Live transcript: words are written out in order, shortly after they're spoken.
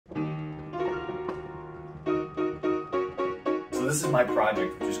this is my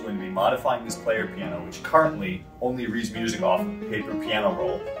project, which is going to be modifying this player piano, which currently only reads music off of a paper piano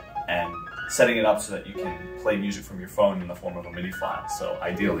roll, and setting it up so that you can play music from your phone in the form of a MIDI file. So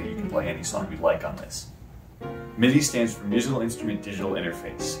ideally, you can play any song you'd like on this. MIDI stands for Musical Instrument Digital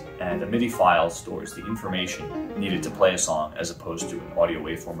Interface, and a MIDI file stores the information needed to play a song as opposed to an audio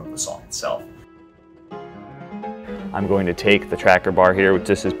waveform of the song itself. I'm going to take the tracker bar here, which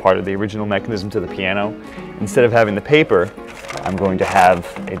this is part of the original mechanism to the piano. Instead of having the paper, I'm going to have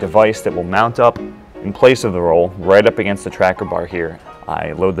a device that will mount up in place of the roll right up against the tracker bar here.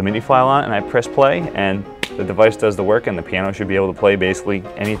 I load the MIDI file on and I press play, and the device does the work, and the piano should be able to play basically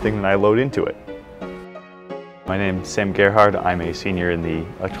anything that I load into it. My name is Sam Gerhard. I'm a senior in the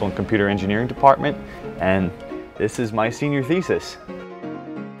Electrical and Computer Engineering department, and this is my senior thesis.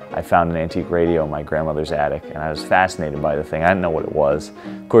 I found an antique radio in my grandmother's attic, and I was fascinated by the thing. I didn't know what it was.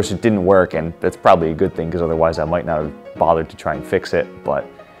 Of course, it didn't work, and that's probably a good thing, because otherwise I might not have bothered to try and fix it, but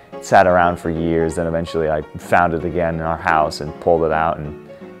it sat around for years. Then eventually I found it again in our house and pulled it out and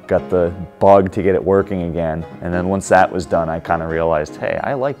got the bug to get it working again. And then once that was done, I kind of realized, hey,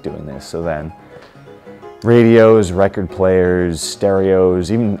 I like doing this. So then radios, record players,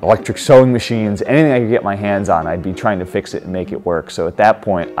 stereos, even electric sewing machines, anything I could get my hands on, I'd be trying to fix it and make it work. So at that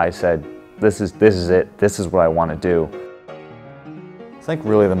point, I said, this is it. This is what I want to do. I think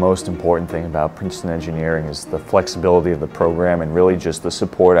really the most important thing about Princeton engineering is the flexibility of the program and really just the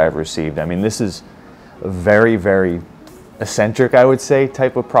support I've received. I mean, this is a very, very eccentric, I would say,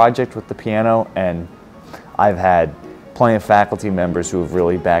 type of project with the piano, and I've had plenty of faculty members who have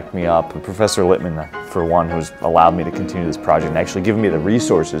really backed me up. Professor Littman, for one, who's allowed me to continue this project and actually given me the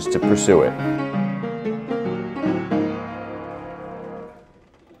resources to pursue it.